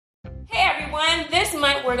everyone, this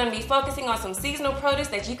month we're going to be focusing on some seasonal produce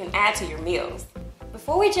that you can add to your meals.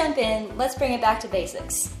 Before we jump in, let's bring it back to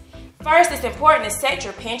basics. First, it's important to set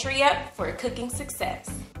your pantry up for cooking success.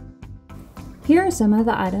 Here are some of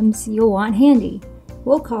the items you'll want handy.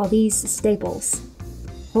 We'll call these staples: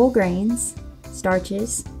 whole grains,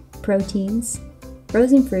 starches, proteins,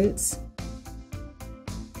 frozen fruits,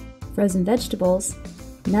 frozen vegetables,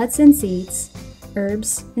 nuts and seeds,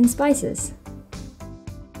 herbs, and spices.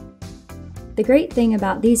 The great thing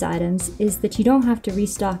about these items is that you don't have to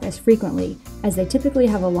restock as frequently, as they typically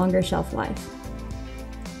have a longer shelf life.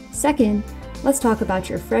 Second, let's talk about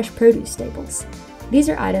your fresh produce staples. These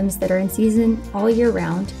are items that are in season all year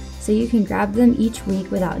round, so you can grab them each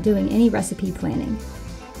week without doing any recipe planning.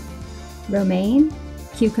 Romaine,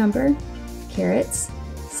 cucumber, carrots,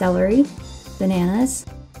 celery, bananas,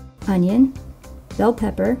 onion, bell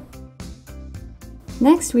pepper.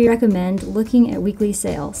 Next, we recommend looking at weekly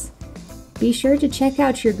sales. Be sure to check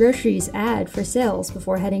out your groceries ad for sales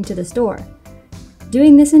before heading to the store.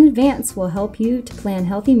 Doing this in advance will help you to plan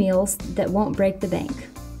healthy meals that won't break the bank.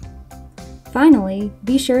 Finally,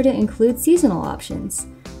 be sure to include seasonal options.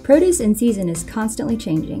 Produce in season is constantly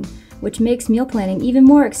changing, which makes meal planning even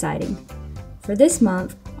more exciting. For this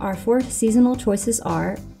month, our 4 seasonal choices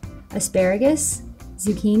are asparagus,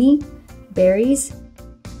 zucchini, berries,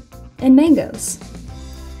 and mangoes.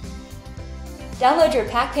 Download your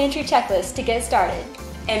Pack Pantry checklist to get started.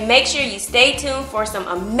 And make sure you stay tuned for some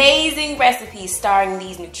amazing recipes starring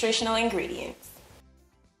these nutritional ingredients.